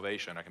my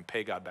salvation? I can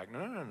pay God back.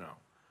 No.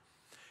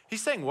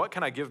 He's saying, what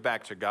can I give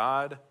back to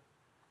God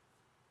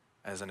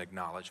as an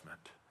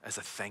acknowledgement, as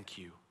a thank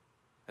you,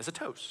 as a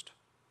toast?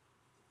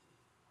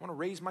 I want to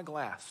raise my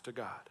glass to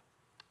God.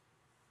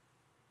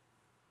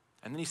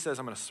 And then he says,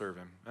 I'm going to serve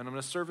him, and I'm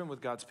going to serve him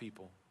with God's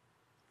people.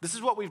 This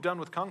is what we've done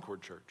with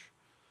Concord Church.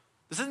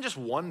 This isn't just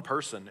one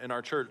person in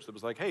our church that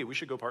was like, hey, we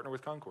should go partner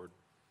with Concord.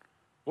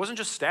 It wasn't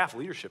just staff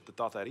leadership that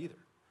thought that either.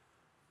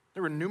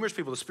 There were numerous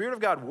people. The Spirit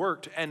of God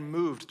worked and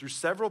moved through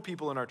several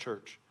people in our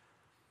church.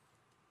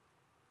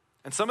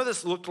 And some of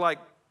this looked like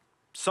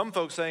some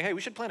folks saying, hey, we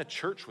should plant a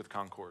church with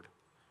Concord.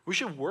 We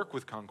should work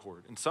with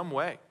Concord in some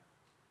way.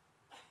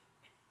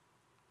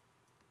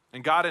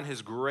 And God in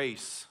his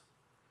grace,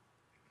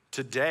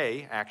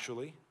 today,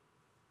 actually,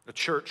 a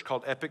church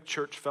called Epic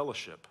Church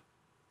Fellowship,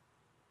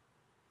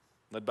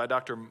 led by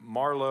Dr.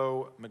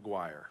 Marlo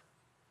McGuire,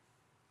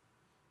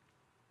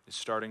 is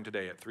starting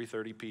today at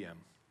 3:30 p.m.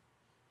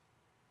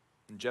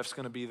 And Jeff's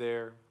going to be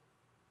there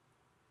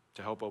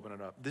to help open it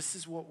up. This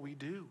is what we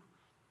do.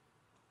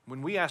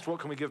 When we asked, what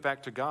can we give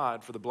back to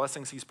God for the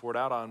blessings he's poured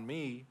out on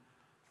me,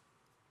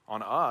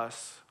 on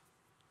us,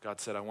 God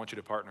said, I want you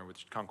to partner with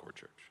Concord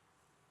Church.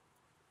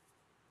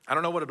 I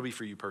don't know what it'll be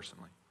for you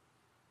personally.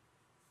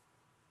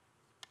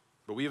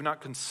 But we have not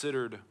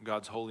considered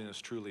God's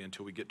holiness truly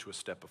until we get to a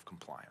step of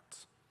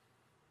compliance.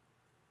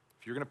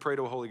 If you're going to pray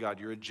to a holy God,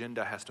 your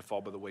agenda has to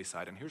fall by the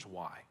wayside. And here's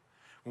why.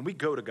 When we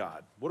go to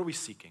God, what are we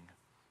seeking?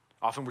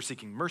 Often we're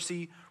seeking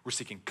mercy, we're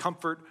seeking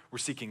comfort, we're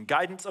seeking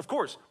guidance. Of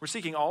course, we're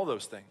seeking all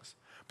those things.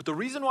 But the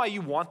reason why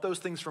you want those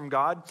things from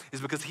God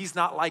is because he's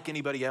not like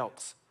anybody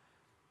else.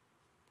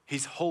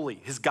 He's holy.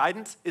 His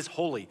guidance is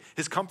holy.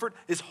 His comfort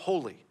is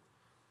holy.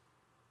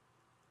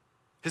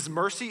 His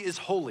mercy is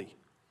holy.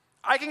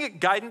 I can get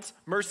guidance,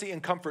 mercy,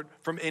 and comfort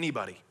from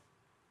anybody.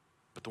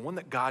 But the one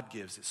that God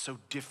gives is so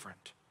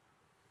different.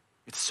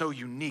 It's so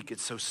unique.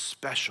 It's so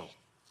special.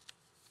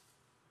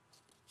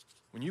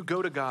 When you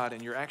go to God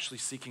and you're actually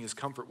seeking his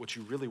comfort, what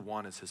you really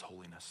want is his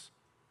holiness.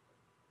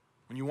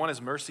 When you want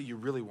his mercy, you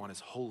really want his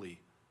holy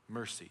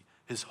mercy,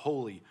 his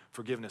holy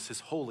forgiveness, his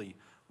holy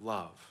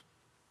love.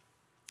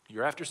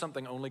 You're after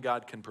something only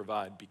God can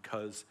provide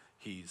because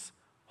he's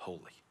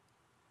holy.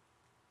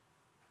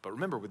 But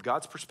remember, with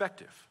God's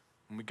perspective,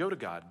 when we go to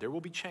God, there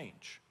will be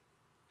change.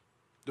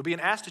 There'll be an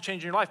ask to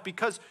change in your life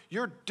because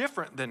you're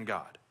different than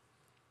God.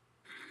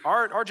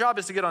 Our job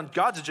is to get on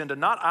God's agenda,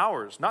 not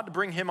ours, not to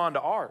bring him onto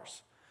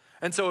ours.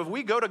 And so if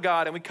we go to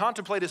God and we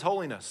contemplate his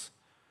holiness,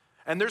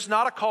 and there's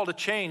not a call to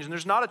change, and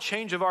there's not a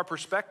change of our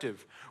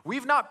perspective,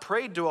 we've not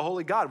prayed to a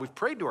holy God, we've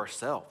prayed to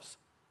ourselves.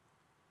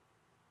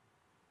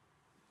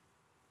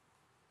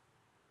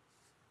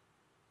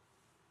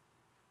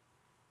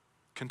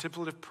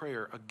 Contemplative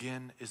prayer,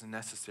 again, is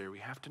necessary. We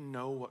have to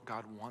know what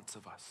God wants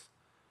of us.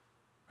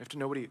 We have to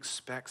know what he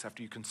expects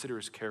after you consider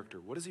his character.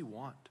 What does he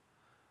want?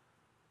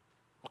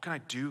 What can I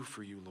do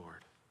for you,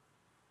 Lord?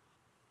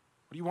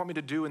 What do you want me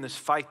to do in this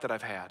fight that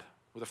I've had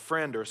with a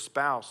friend or a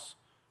spouse?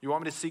 You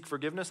want me to seek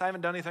forgiveness? I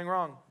haven't done anything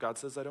wrong. God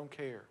says I don't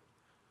care.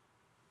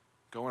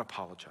 Go and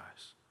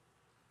apologize.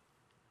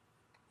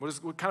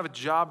 What kind of a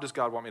job does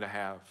God want me to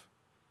have?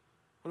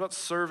 What about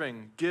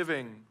serving,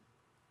 giving,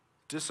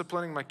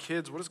 disciplining my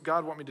kids? What does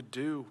God want me to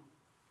do?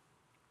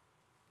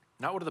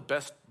 Not what are the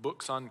best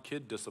books on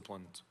kid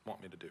disciplines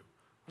want me to do.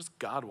 What does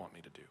God want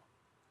me to do?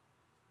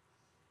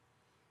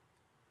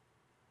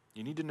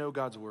 You need to know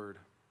God's word.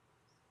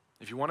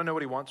 If you want to know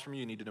what he wants from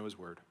you, you need to know his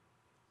word.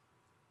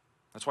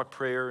 That's why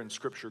prayer and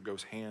scripture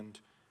goes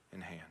hand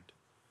in hand.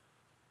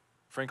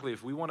 Frankly,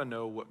 if we want to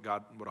know what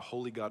a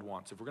holy God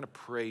wants, if we're going to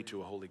pray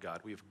to a holy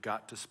God, we have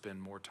got to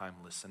spend more time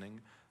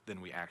listening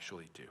than we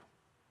actually do.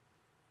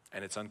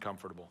 And it's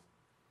uncomfortable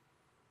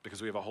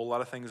because we have a whole lot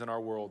of things in our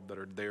world that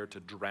are there to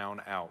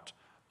drown out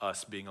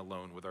us being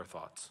alone with our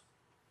thoughts.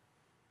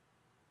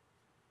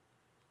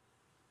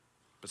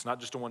 But it's not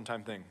just a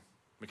one-time thing.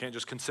 We can't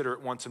just consider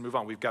it once and move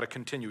on. We've got to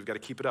continue. We've got to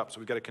keep it up. So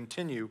we've got to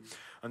continue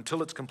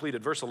until it's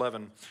completed. Verse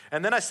 11,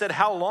 and then I said,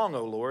 how long,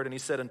 O Lord? And he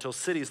said, until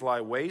cities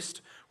lie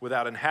waste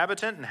without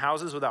inhabitant and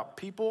houses without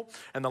people,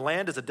 and the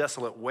land is a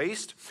desolate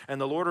waste, and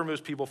the Lord removes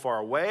people far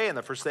away, and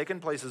the forsaken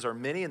places are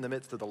many in the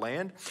midst of the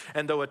land.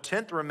 And though a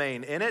tenth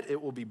remain in it,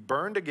 it will be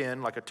burned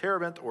again like a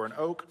terebinth or an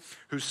oak,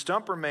 whose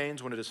stump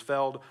remains when it is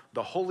felled.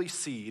 The holy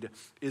seed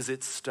is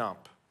its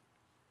stump.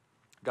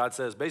 God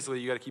says, basically,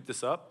 you got to keep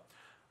this up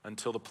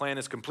until the plan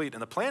is complete.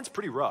 And the plan's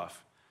pretty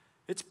rough.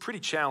 It's pretty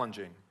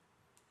challenging.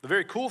 The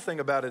very cool thing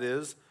about it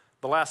is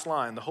the last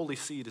line, the holy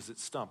seed is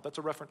its stump. That's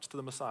a reference to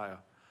the Messiah.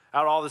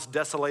 Out of all this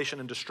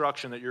desolation and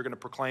destruction that you're going to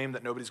proclaim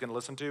that nobody's going to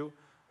listen to,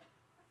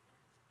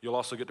 you'll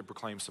also get to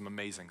proclaim some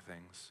amazing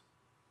things.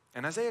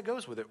 And Isaiah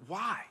goes with it.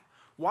 Why?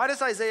 Why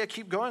does Isaiah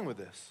keep going with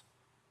this?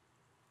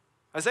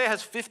 Isaiah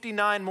has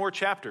 59 more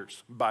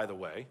chapters, by the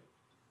way.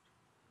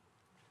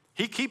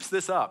 He keeps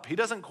this up. He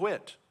doesn't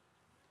quit.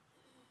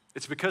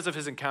 It's because of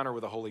his encounter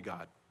with a holy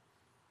God.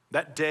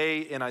 That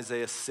day in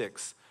Isaiah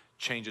 6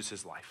 changes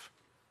his life,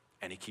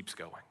 and he keeps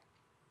going.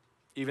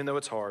 Even though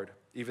it's hard,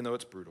 even though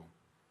it's brutal,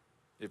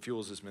 it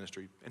fuels his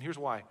ministry. And here's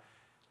why.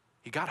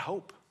 He got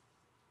hope.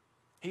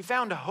 He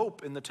found a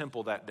hope in the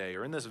temple that day,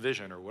 or in this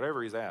vision, or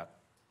whatever he's at.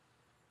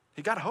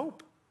 He got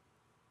hope.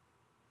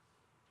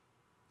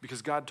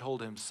 Because God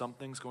told him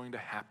something's going to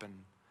happen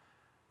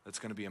that's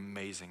going to be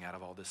amazing out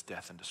of all this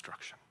death and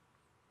destruction.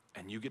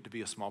 And you get to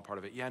be a small part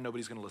of it. Yeah,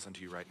 nobody's going to listen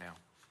to you right now.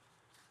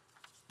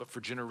 But for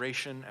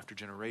generation after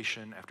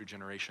generation after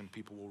generation,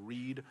 people will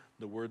read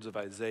the words of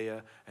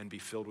Isaiah and be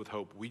filled with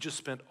hope. We just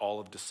spent all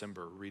of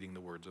December reading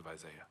the words of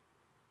Isaiah.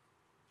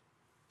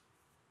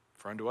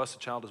 For unto us a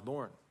child is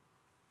born.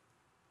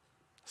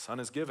 A son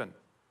is given.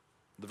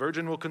 The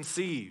virgin will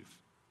conceive.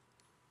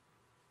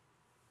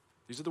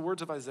 These are the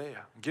words of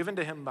Isaiah, given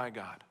to him by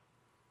God.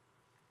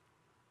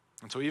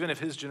 And so even if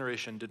his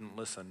generation didn't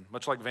listen,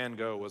 much like Van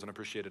Gogh wasn't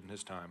appreciated in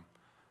his time,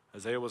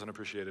 Isaiah wasn't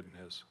appreciated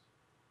in his.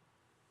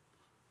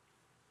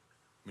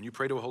 When you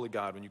pray to a holy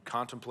God, when you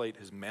contemplate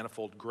his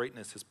manifold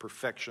greatness, his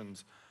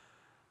perfections,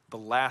 the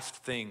last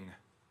thing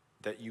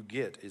that you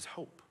get is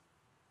hope.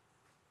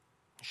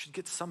 You should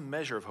get some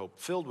measure of hope,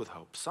 filled with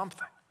hope,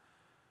 something.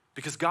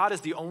 Because God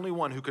is the only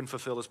one who can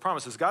fulfill his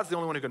promises. God's the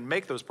only one who can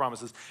make those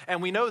promises.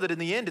 And we know that in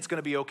the end, it's going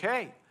to be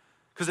okay.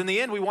 Because in the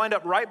end, we wind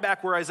up right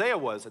back where Isaiah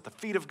was, at the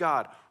feet of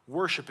God,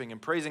 worshiping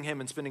and praising him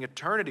and spending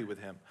eternity with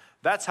him.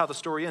 That's how the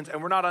story ends.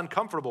 And we're not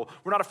uncomfortable.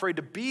 We're not afraid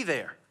to be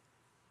there.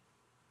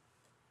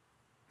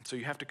 And so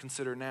you have to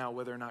consider now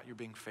whether or not you're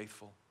being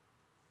faithful.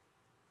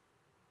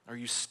 Are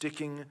you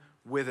sticking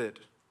with it?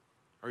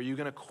 Or are you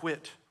going to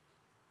quit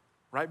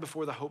right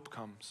before the hope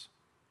comes?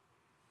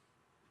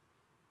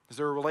 Is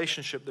there a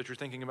relationship that you're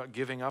thinking about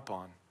giving up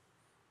on?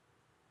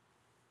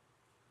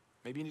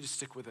 Maybe you need to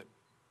stick with it.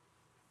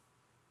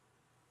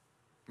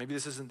 Maybe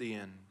this isn't the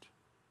end.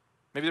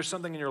 Maybe there's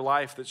something in your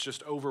life that's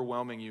just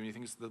overwhelming you and you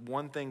think it's the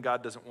one thing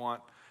God doesn't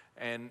want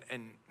and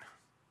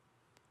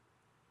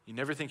you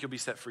never think you'll be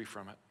set free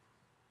from it.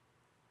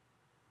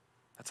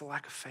 That's a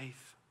lack of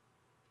faith.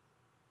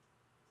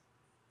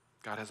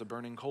 God has a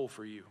burning coal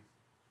for you.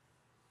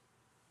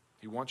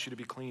 He wants you to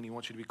be clean. He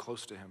wants you to be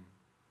close to him.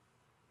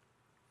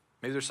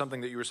 Maybe there's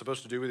something that you were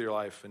supposed to do with your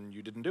life and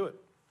you didn't do it.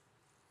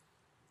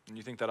 And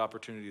you think that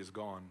opportunity is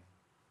gone.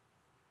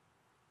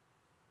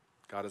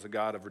 God is a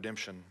God of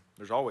redemption.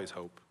 There's always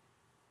hope.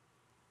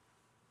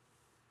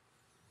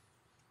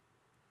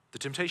 The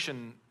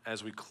temptation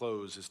as we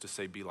close is to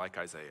say, be like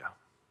Isaiah.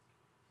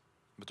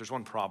 But there's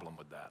one problem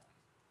with that.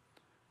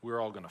 we're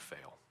all going to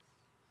fail.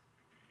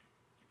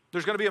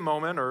 There's going to be a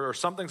moment or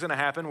something's going to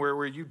happen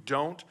where you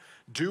don't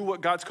do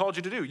what God's called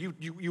you to do.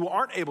 You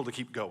aren't able to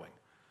keep going.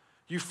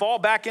 You fall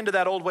back into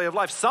that old way of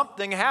life.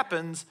 Something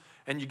happens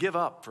and you give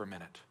up for a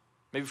minute,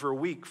 maybe for a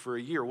week, for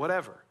a year,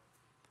 whatever.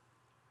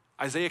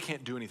 Isaiah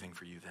can't do anything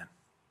for you then.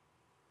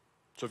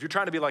 So if you're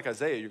trying to be like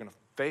Isaiah, you're going to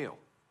fail.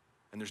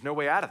 And there's no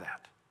way out of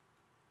that.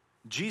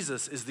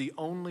 Jesus is the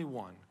only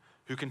one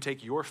who can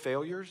take your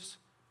failures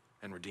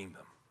and redeem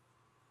them.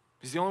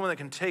 He's the only one that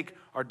can take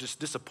our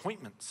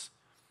disappointments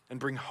and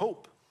bring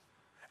hope.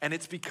 And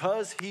it's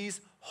because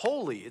he's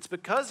holy. It's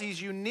because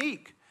he's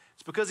unique.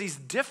 It's because he's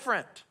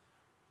different.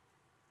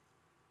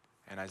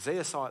 And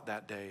Isaiah saw it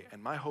that day,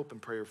 and my hope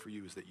and prayer for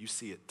you is that you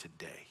see it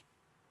today.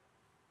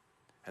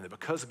 And that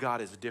because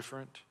God is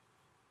different,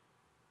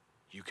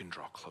 you can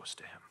draw close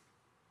to him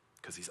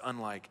because he's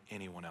unlike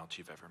anyone else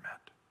you've ever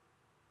met.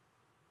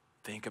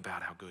 Think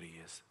about how good he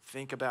is.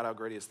 Think about how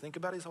great he is. Think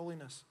about his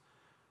holiness.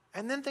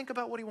 And then think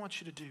about what he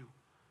wants you to do.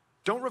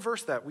 Don't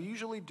reverse that. We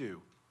usually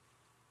do.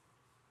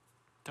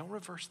 Don't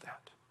reverse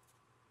that.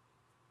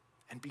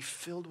 And be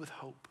filled with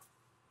hope.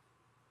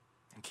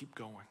 And keep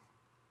going.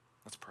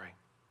 Let's pray.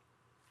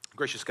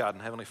 Gracious God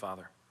and Heavenly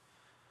Father,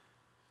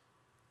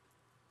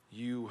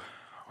 you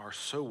are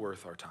so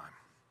worth our time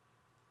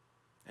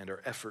and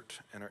our effort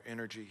and our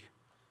energy,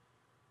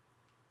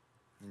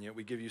 and yet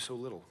we give you so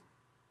little.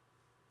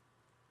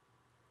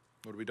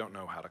 Lord, we don't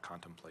know how to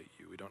contemplate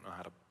you. We don't know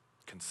how to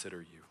consider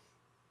you.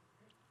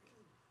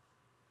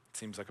 It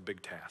seems like a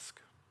big task,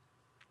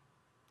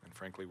 and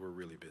frankly, we're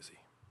really busy.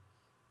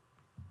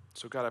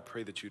 So God, I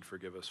pray that you'd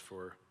forgive us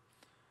for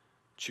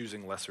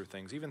choosing lesser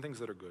things, even things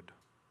that are good.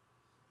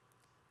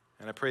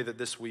 And I pray that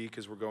this week,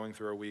 as we're going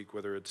through our week,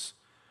 whether it's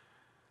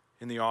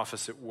in the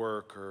office at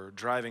work or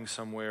driving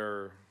somewhere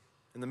or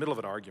in the middle of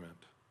an argument,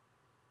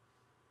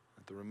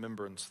 that the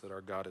remembrance that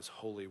our God is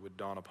holy would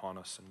dawn upon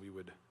us and we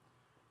would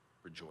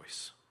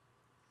rejoice,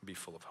 be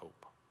full of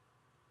hope,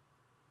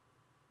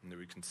 and that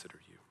we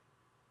consider you.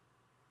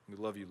 We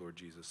love you, Lord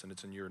Jesus, and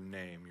it's in your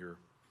name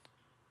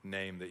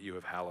that you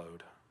have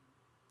hallowed.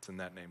 It's in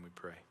that name we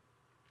pray.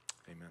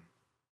 Amen.